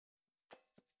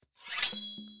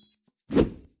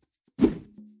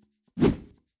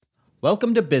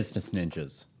Welcome to Business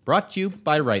Ninjas, brought to you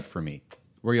by WriteForMe,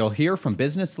 where you'll hear from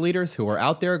business leaders who are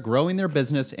out there growing their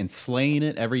business and slaying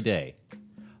it every day.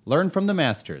 Learn from the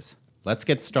masters. Let's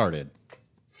get started.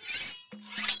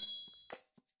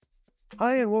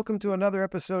 Hi, and welcome to another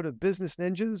episode of Business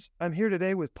Ninjas. I'm here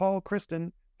today with Paul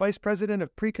Kristen, Vice President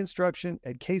of Pre-Construction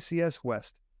at KCS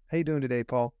West. How you doing today,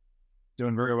 Paul?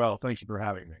 Doing very well. Thank you for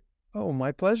having me. Oh,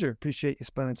 my pleasure. Appreciate you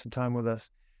spending some time with us.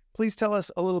 Please tell us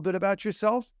a little bit about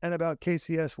yourself and about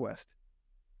KCS West.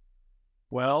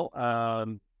 Well,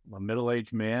 I'm a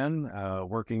middle-aged man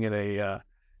working at a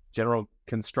general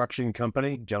construction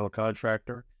company, general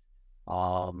contractor.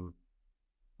 I'm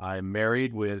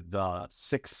married with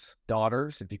 6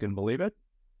 daughters, if you can believe it.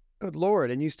 Good Lord,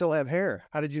 and you still have hair.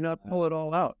 How did you not pull it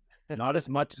all out? Not as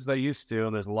much as I used to,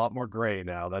 and there's a lot more gray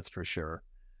now, that's for sure.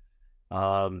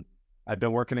 I've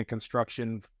been working in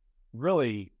construction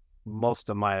really most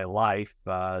of my life.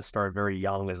 Started very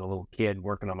young as a little kid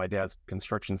working on my dad's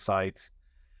construction sites.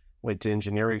 Went to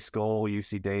engineering school,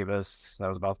 UC Davis. That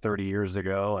was about 30 years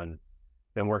ago, and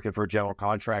been working for general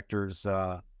contractors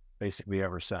basically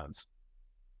ever since.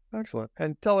 Excellent.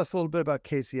 And tell us a little bit about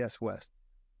KCS West.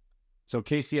 So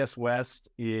KCS West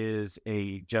is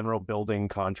a general building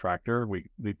contractor. We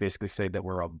basically say that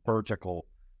we're a vertical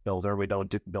builder. We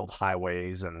don't build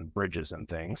highways and bridges and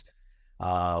things.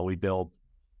 We build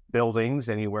buildings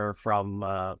anywhere from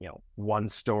 1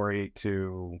 story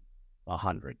to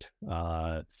 100,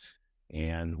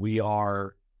 and we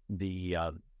are the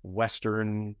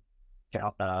Western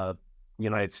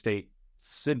United States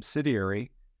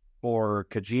subsidiary for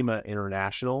Kajima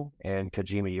International and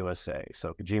Kajima USA.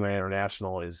 So Kajima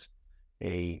International is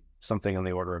something on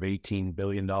the order of $18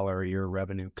 billion a year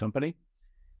revenue company,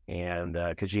 and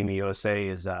Kajima USA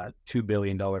is a $2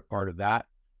 billion part of that.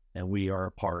 And we are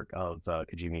a part of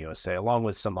Kajima USA, along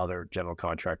with some other general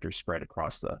contractors spread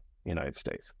across the United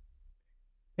States.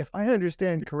 If I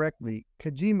understand correctly,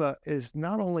 Kajima is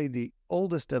not only the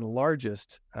oldest and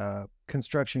largest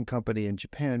construction company in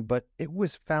Japan, but it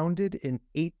was founded in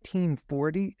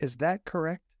 1840. Is that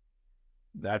correct?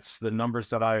 That's the numbers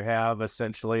that I have,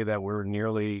 essentially, that we're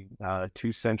nearly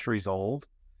 2 centuries old.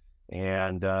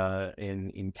 And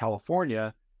in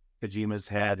California, Kajima's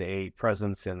had a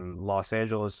presence in Los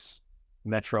Angeles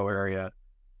metro area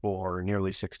for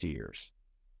nearly 60 years.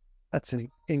 That's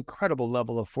an incredible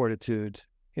level of fortitude.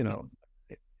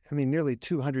 Nearly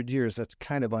 200 years, that's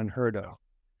kind of unheard of.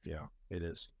 Yeah, it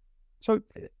is. So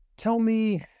tell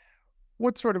me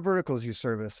what sort of verticals you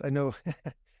service. I know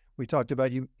we talked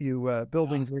about you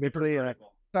building vertically.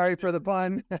 Sorry for the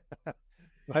pun.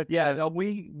 But yeah,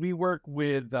 we work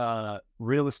with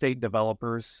real estate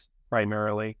developers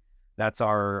primarily. That's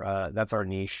our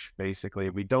niche,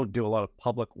 basically. We don't do a lot of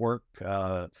public work,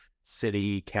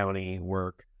 city, county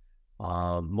work.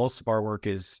 Most of our work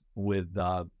is with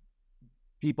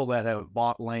people that have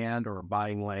bought land or are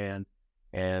buying land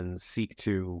and seek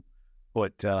to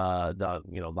put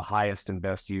the highest and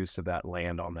best use of that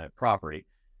land on that property.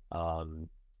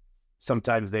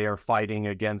 Sometimes they are fighting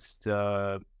against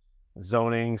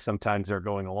zoning. Sometimes they're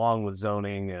going along with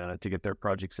zoning to get their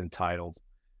projects entitled.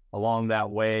 Along that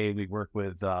way, we work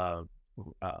with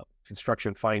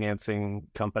construction financing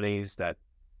companies that,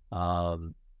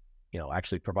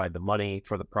 actually provide the money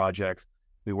for the projects.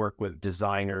 We work with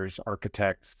designers,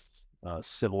 architects,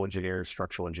 civil engineers,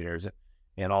 structural engineers,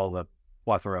 and all the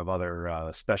plethora of other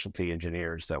specialty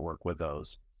engineers that work with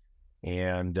those.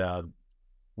 And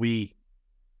we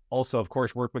also, of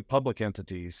course, work with public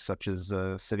entities such as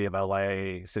the City of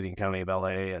LA, City and County of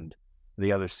LA, and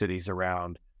the other cities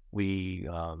around. We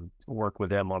work with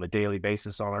them on a daily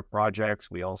basis on our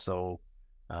projects. We also,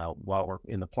 while we're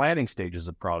in the planning stages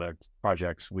of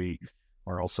projects, we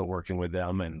are also working with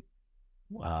them and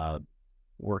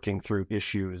working through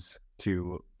issues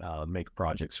to make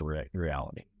projects a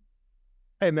reality.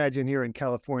 I imagine here in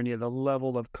California, the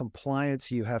level of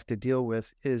compliance you have to deal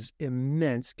with is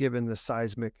immense given the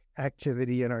seismic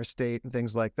activity in our state and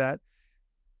things like that.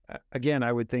 Again,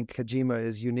 I would think Kajima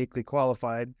is uniquely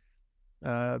qualified.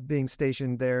 Being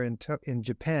stationed there in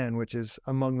Japan, which is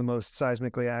among the most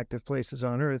seismically active places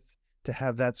on Earth, to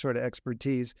have that sort of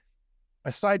expertise.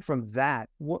 Aside from that,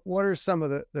 what are some of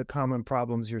the common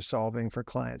problems you're solving for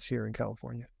clients here in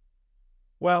California?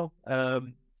 Well,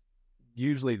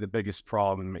 usually the biggest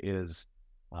problem is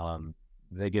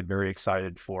they get very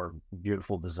excited for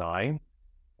beautiful design,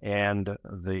 and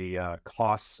the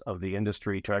costs of the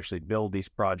industry to actually build these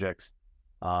projects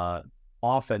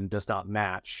often does not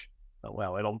match.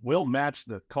 Well, it will match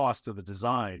the cost of the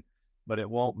design, but it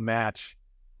won't match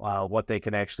what they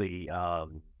can actually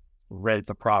rent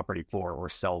the property for or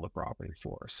sell the property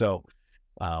for. So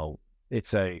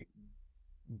it's a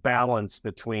balance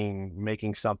between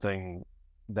making something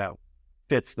that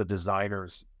fits the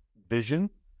designer's vision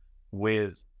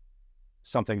with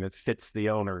something that fits the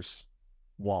owner's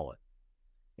wallet.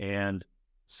 And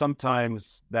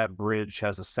sometimes that bridge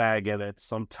has a sag in it.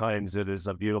 Sometimes it is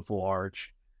a beautiful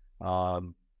arch.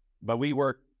 But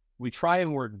we try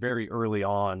and work very early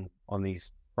on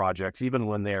these projects, even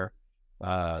when they're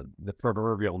the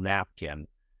proverbial napkin,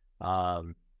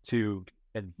 to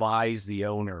advise the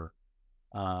owner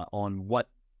on what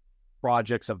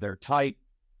projects of their type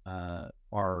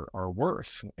are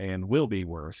worth and will be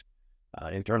worth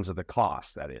in terms of the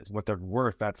cost. That is, what they're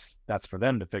worth, that's for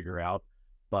them to figure out.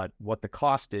 But what the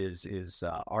cost is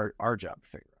our job to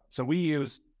figure out. So we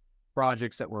use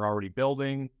projects that we're already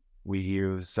building. We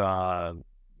use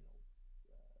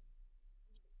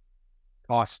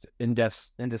cost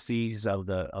indices of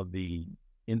the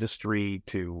industry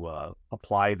to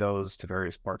apply those to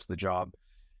various parts of the job.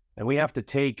 And we have to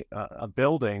take a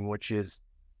building, which is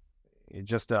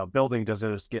just a building,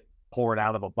 doesn't just get poured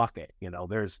out of a bucket.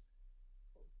 There's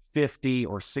 50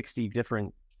 or 60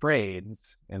 different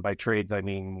trades. And by trades, I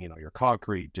mean, your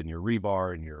concrete and your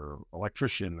rebar and your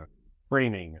electrician and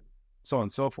framing and so on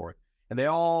and so forth. And they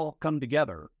all come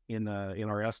together in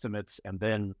our estimates and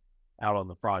then out on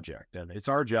the project. And it's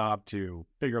our job to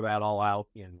figure that all out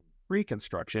in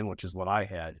pre-construction, which is what I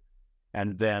had.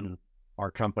 And then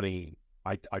our company,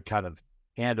 I kind of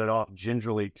hand it off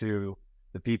gingerly to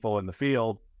the people in the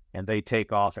field, and they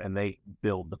take off and they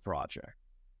build the project.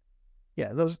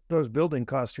 Yeah, those building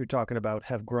costs you're talking about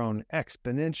have grown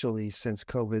exponentially since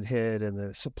COVID hit and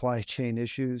the supply chain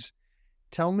issues.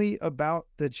 Tell me about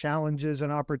the challenges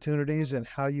and opportunities and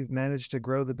how you've managed to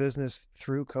grow the business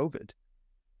through COVID.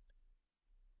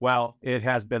 Well, it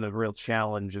has been a real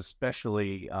challenge,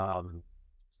 especially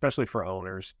for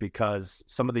owners, because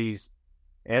some of these,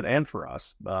 and for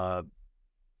us,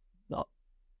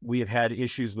 we have had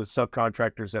issues with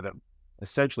subcontractors that have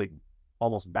essentially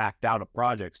almost backed out of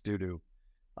projects due to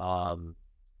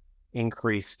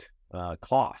increased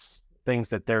costs, things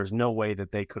that there's no way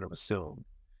that they could have assumed.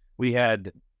 We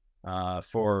had,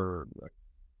 for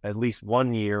at least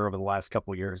 1 year over the last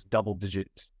couple of years,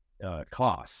 double-digit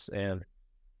costs. And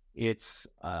it's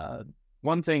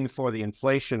one thing for the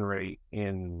inflation rate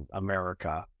in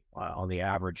America on the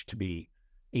average to be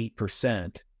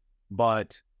 8%,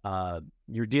 but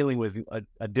you're dealing with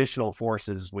additional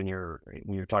forces when you're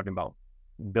talking about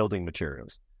building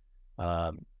materials.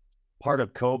 Part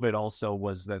of COVID also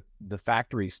was that the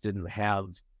factories couldn't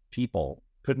have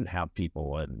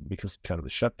people, and because kind of the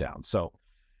shutdown. So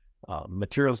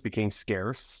materials became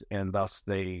scarce, and thus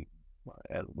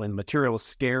when material is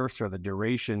scarce or the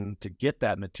duration to get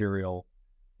that material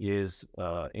is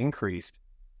increased,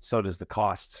 so does the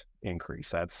cost increase.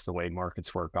 That's the way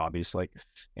markets work, obviously.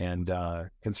 And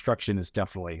construction is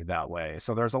definitely that way.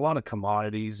 So there's a lot of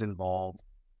commodities involved.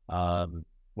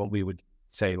 What we would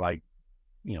say, like,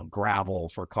 gravel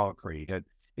for concrete. And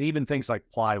even things like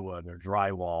plywood or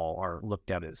drywall are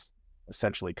looked at as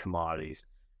essentially commodities.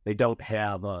 They don't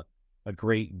have a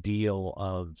great deal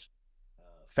of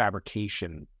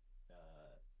fabrication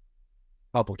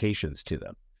complications to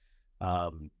them.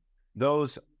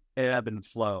 Those ebb and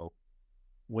flow.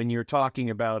 When you're talking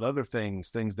about other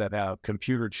things that have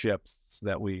computer chips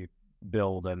that we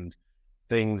build and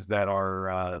things that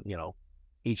are,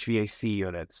 HVAC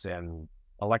units and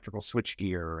electrical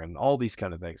switchgear and all these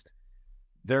kind of things,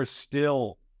 there's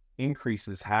still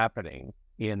increases happening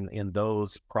in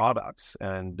those products.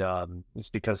 And it's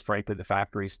because, frankly, the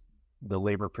factories, the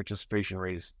labor participation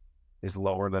rate is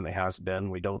lower than it has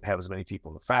been. We don't have as many people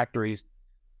in the factories.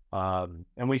 And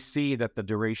we see that the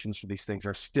durations for these things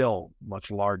are still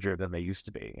much larger than they used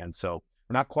to be. And so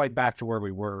we're not quite back to where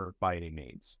we were by any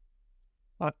means.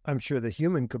 I'm sure the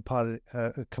human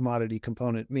commodity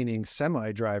component, meaning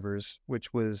semi-drivers,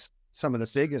 which was some of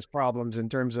the biggest problems in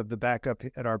terms of the backup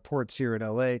at our ports here in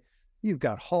LA. You've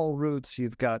got haul routes,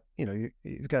 you've got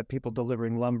people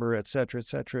delivering lumber, et cetera, et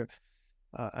cetera.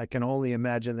 I can only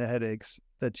imagine the headaches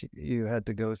that you had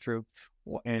to go through.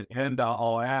 And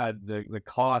I'll add the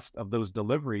cost of those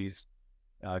deliveries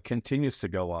continues to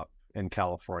go up in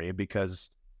California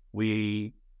because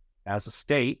we, as a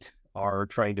state, are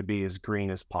trying to be as green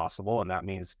as possible. And that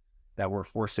means that we're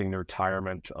forcing the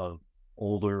retirement of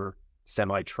older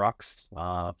semi trucks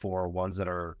for ones that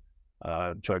are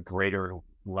to a greater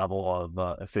level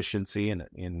of efficiency and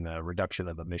in reduction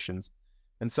of emissions.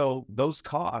 And so those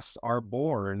costs are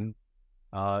borne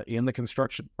in the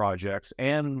construction projects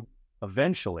and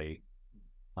eventually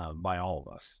by all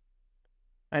of us.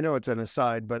 I know it's an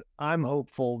aside, but I'm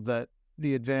hopeful that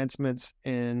the advancements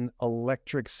in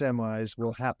electric semis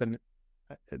will happen.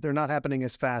 They're not happening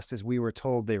as fast as we were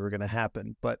told they were going to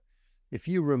happen. But if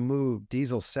you remove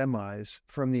diesel semis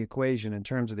from the equation in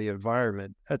terms of the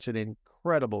environment, that's an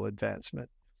incredible advancement,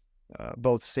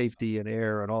 both safety and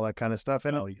air and all that kind of stuff.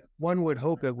 And one would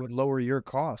hope it would lower your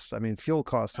costs. I mean, fuel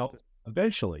costs. Well,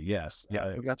 eventually, yes.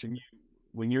 Yeah, gotcha.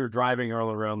 When you're driving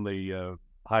all around the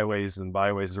highways and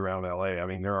byways around LA, I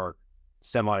mean, there are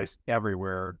semis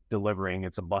everywhere delivering.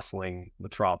 It's a bustling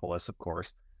metropolis, of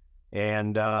course.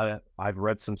 And I've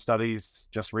read some studies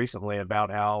just recently about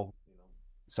how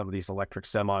some of these electric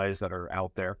semis that are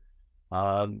out there,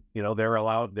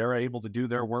 they're able to do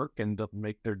their work and to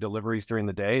make their deliveries during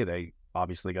the day. They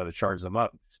obviously got to charge them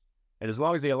up. And as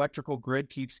long as the electrical grid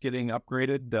keeps getting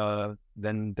upgraded,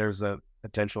 then there's a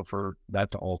potential for that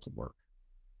to also work.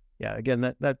 Yeah, again,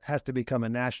 that has to become a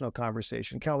national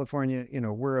conversation. California,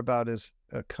 we're about as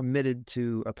committed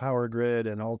to a power grid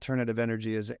and alternative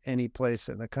energy as any place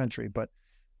in the country, but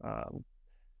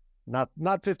not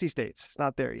 50 states. It's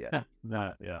not there yet.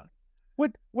 Yeah.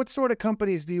 What sort of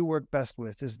companies do you work best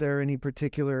with? Is there any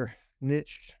particular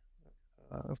niche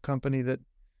of company that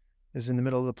is in the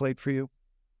middle of the plate for you?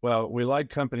 Well, we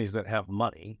like companies that have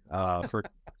money for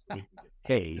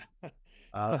paid.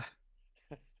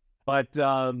 But,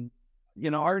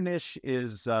 our niche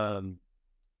is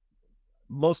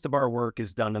most of our work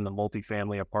is done in the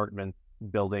multifamily apartment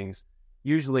buildings,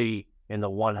 usually in the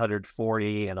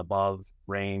 140 and above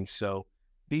range. So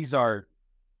these are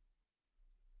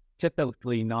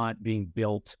typically not being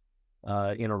built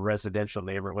in a residential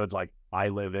neighborhood like I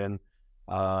live in.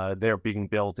 They're being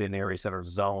built in areas that are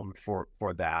zoned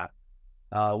for that.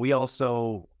 We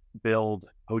also build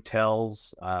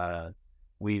hotels.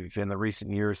 We've, in the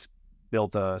recent years,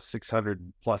 built a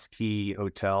 600-plus key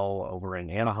hotel over in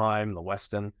Anaheim, the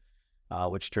Westin,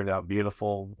 which turned out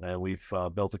beautiful. And we've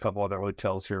built a couple other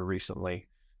hotels here recently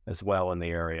as well in the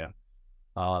area.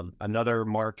 Another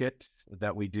market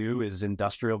that we do is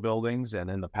industrial buildings. And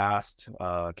in the past,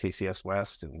 KCS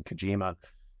West and Kajima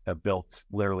have built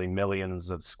literally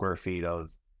millions of square feet of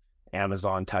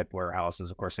Amazon-type warehouses.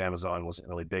 Of course, Amazon wasn't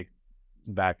really big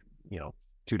back,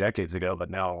 2 decades ago, but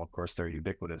now, of course, they're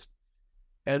ubiquitous.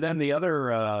 And then the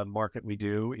other market we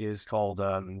do is called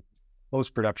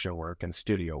post-production work and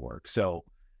studio work. So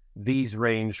these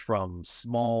range from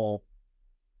small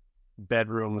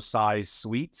bedroom-sized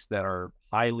suites that are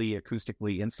highly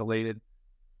acoustically insulated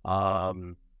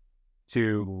to,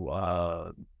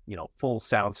 full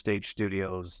soundstage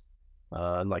studios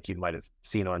like you might have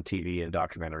seen on TV and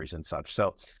documentaries and such.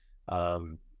 So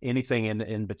anything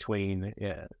in between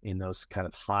in those kind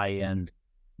of high-end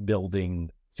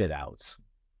building fit-outs.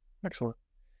 Excellent.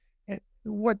 And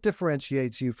what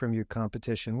differentiates you from your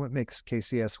competition? What makes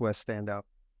KCS West stand out?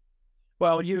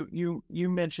 Well, you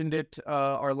mentioned it.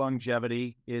 Our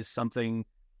longevity is something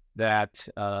that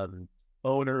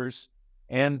owners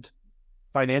and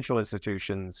financial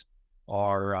institutions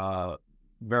are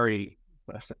very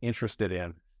interested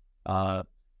in.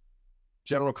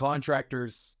 General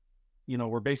contractors,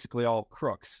 we're basically all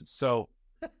crooks. So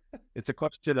it's a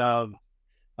question of,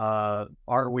 have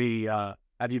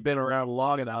you been around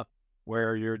long enough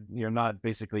where you're not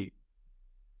basically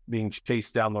being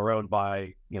chased down the road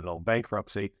by,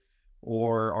 bankruptcy,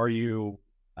 or are you,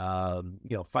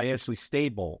 financially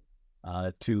stable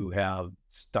to have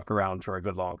stuck around for a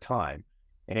good long time?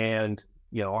 And,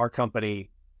 our company,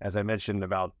 as I mentioned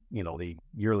about, the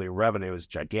yearly revenue is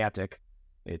gigantic.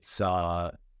 It's,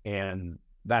 and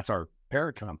that's our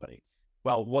parent company.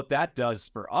 Well, what that does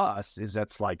for us is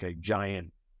that's like a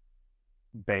giant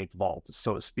bank vault,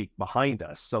 so to speak, behind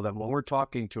us. So that when we're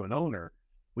talking to an owner,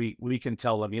 we can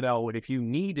tell them, if you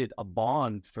needed a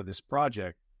bond for this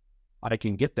project, I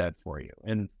can get that for you.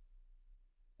 And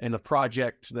a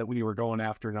project that we were going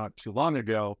after not too long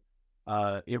ago,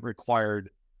 it required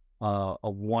a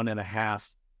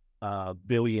 $1.5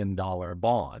 billion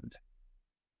bond.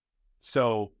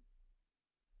 So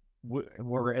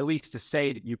we're at least to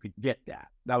say that you could get that.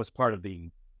 That was part of the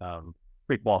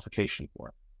pre-qualification for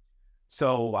it.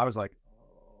 So I was like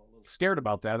a little scared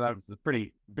about that. That was a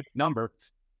pretty big number.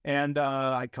 And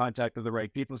I contacted the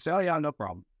right people and said, oh, yeah, no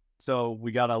problem. So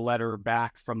we got a letter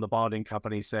back from the bonding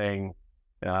company saying,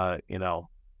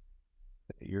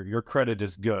 your credit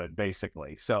is good,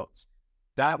 basically. So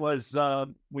that was,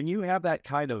 when you have that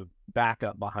kind of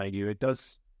backup behind you, it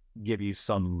does give you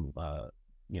some,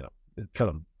 it kind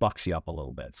of bucks you up a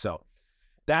little bit. So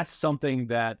that's something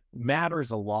that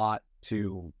matters a lot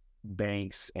to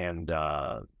banks and,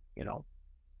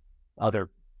 other,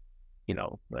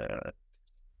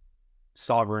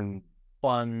 sovereign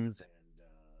funds and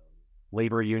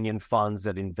labor union funds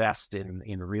that invest in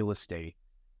real estate,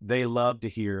 they love to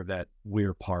hear that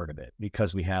we're part of it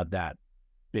because we have that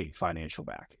big financial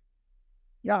backing.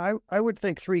 Yeah, I would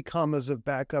think 3 commas of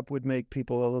backup would make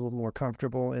people a little more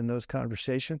comfortable in those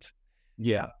conversations.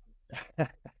 Yeah.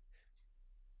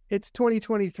 It's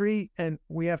 2023, and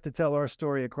we have to tell our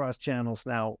story across channels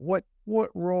now. What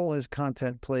role has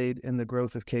content played in the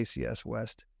growth of KCS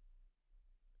West?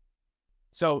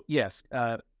 So, yes,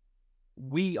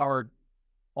 we are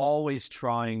always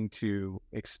trying to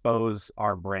expose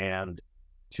our brand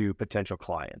to potential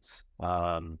clients.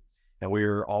 And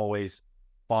we're always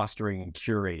fostering and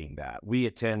curating that. We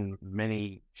attend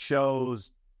many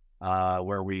shows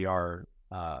where we are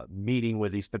meeting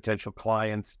with these potential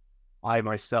clients. I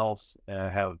myself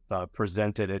have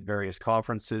presented at various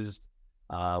conferences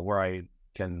where I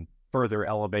can further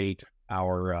elevate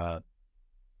our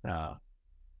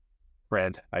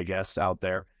brand, I guess, out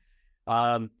there.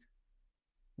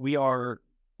 We are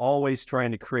always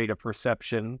trying to create a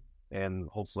perception and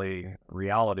hopefully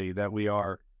reality that we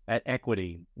are at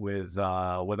equity with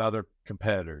other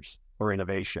competitors for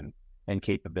innovation and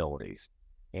capabilities.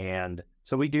 And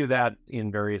so we do that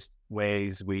in various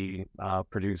ways. We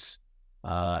produce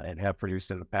and have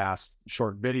produced in the past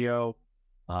short video.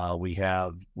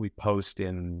 We post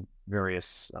in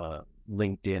various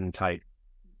LinkedIn type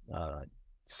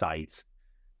sites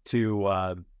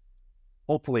to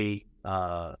hopefully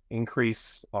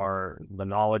increase the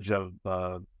knowledge of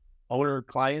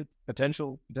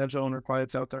potential owner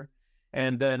clients out there,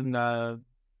 and then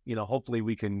hopefully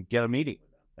we can get a meeting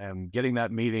with them. And getting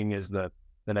that meeting is the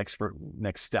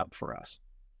next step for us.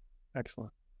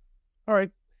 Excellent. All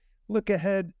right, look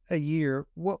ahead a year.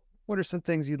 What are some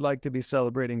things you'd like to be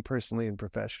celebrating personally and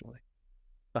professionally?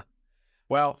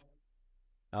 Well,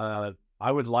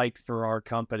 I would like for our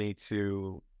company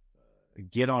to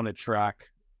get on a track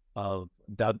of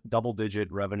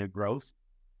double-digit revenue growth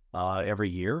every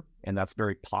year, and that's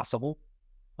very possible.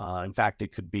 In fact,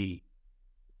 it could be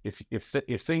if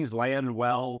things land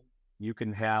well, you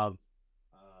can have.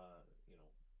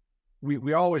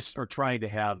 We always are trying to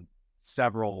have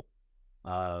several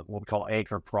what we call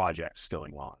anchor projects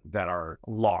going on that are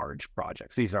large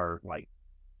projects. These are like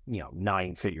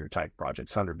 9-figure type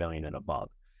projects, 100 million and above,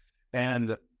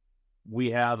 and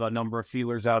we have a number of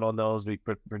feelers out on those. We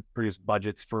produce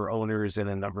budgets for owners in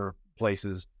a number of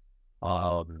places.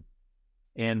 And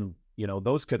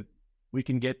we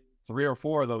can get 3 or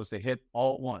 4 of those to hit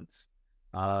all at once.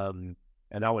 And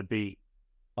that would be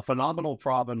a phenomenal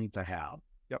problem to have.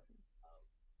 Yep.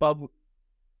 But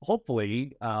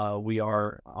hopefully we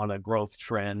are on a growth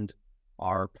trend.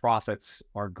 Our profits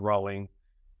are growing.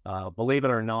 Believe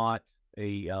it or not,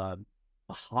 a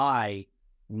high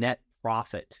net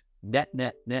profit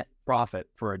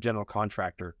for a general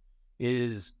contractor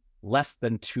is less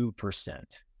than 2%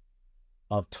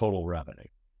 of total revenue.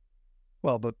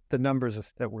 Well, but the numbers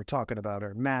that we're talking about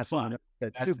are massive.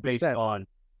 That's 2%. Based on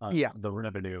the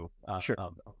revenue sure.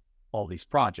 of all these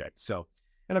projects. So,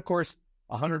 and of course,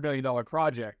 $100 million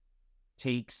project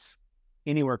takes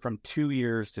anywhere from 2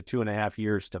 years to 2.5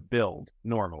 years to build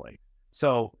normally.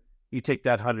 So you take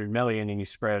that 100 million and you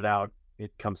spread it out,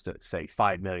 it comes to say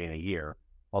 5 million a year,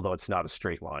 although it's not a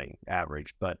straight line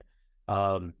average, but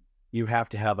you have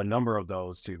to have a number of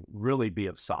those to really be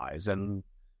of size. And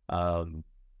when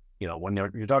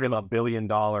you're talking about $1 billion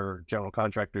general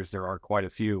contractors, there are quite a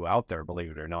few out there,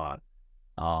 believe it or not.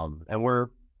 And we're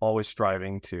always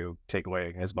striving to take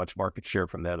away as much market share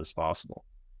from them as possible.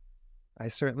 I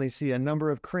certainly see a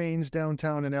number of cranes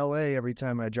downtown in LA every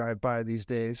time I drive by these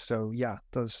days. So yeah,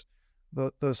 those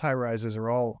high rises are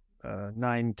all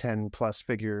 9, 10 plus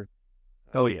figure.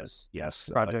 Oh yes,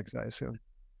 projects, I assume.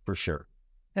 For sure.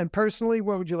 And personally,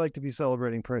 what would you like to be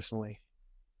celebrating personally?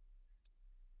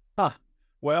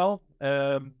 Well,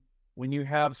 when you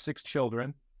have 6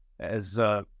 children, as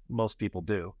most people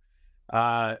do,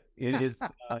 it is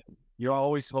you're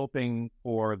always hoping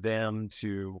for them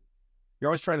to. You're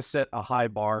always trying to set a high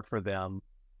bar for them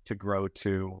to grow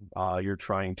to. You're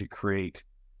trying to create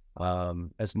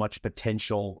as much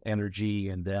potential energy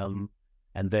in them,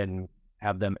 and then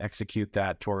have them execute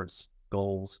that towards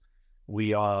goals.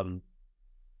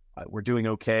 We're doing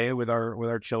okay with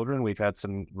our children. We've had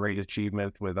some great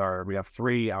achievement with we have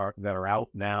 3 that are out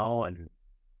now and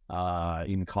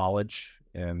in college,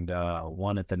 and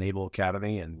 1 at the Naval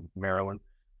Academy in Maryland,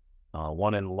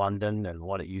 1 in London, and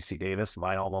 1 at UC Davis,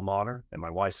 my alma mater, and my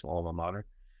wife's alma mater.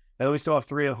 And we still have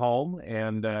 3 at home,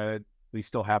 and we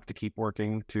still have to keep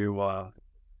working to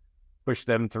push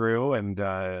them through and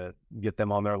get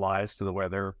them on their lives to where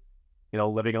they're,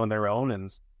 living on their own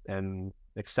and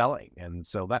excelling. And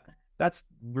so that's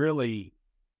really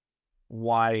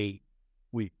why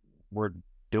we're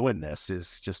doing this,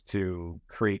 is just to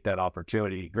create that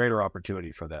opportunity, greater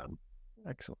opportunity for them.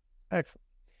 Excellent. Excellent.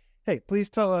 Hey, please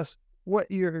tell us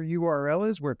what your URL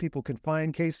is, where people can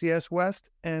find KCS West,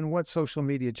 and what social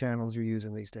media channels you're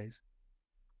using these days.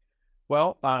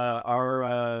 Well,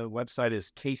 our website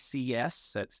is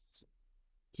KCS. That's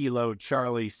Kilo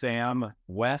Charlie Sam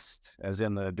West, as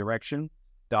in the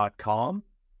direction.com.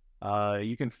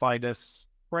 You can find us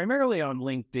primarily on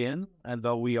LinkedIn, and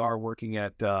though we are working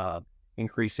at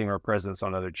increasing our presence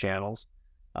on other channels.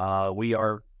 We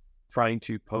are trying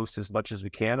to post as much as we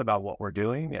can about what we're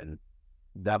doing, and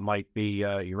that might be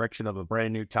erection of a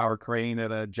brand new tower crane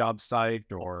at a job site,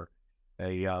 or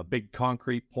a big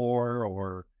concrete pour,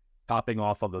 or topping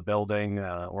off of a building,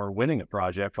 or winning a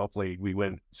project. Hopefully we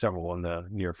win several in the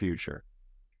near future.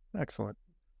 Excellent.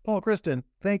 Paul Kristen,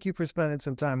 thank you for spending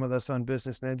some time with us on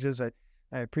Business Ninjas.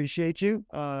 I appreciate you.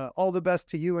 All the best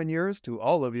to you and yours, to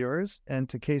all of yours, and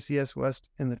to KCS West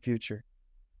in the future.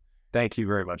 Thank you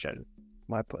very much, Ed.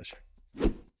 My pleasure.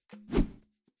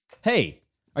 Hey,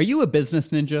 are you a business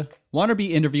ninja? Want to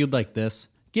be interviewed like this?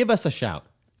 Give us a shout.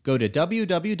 Go to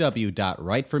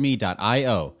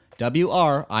www.writeforme.io,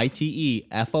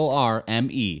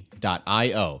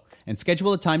 WriteForme.io, and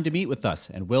schedule a time to meet with us,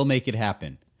 and we'll make it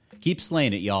happen. Keep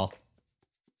slaying it, y'all.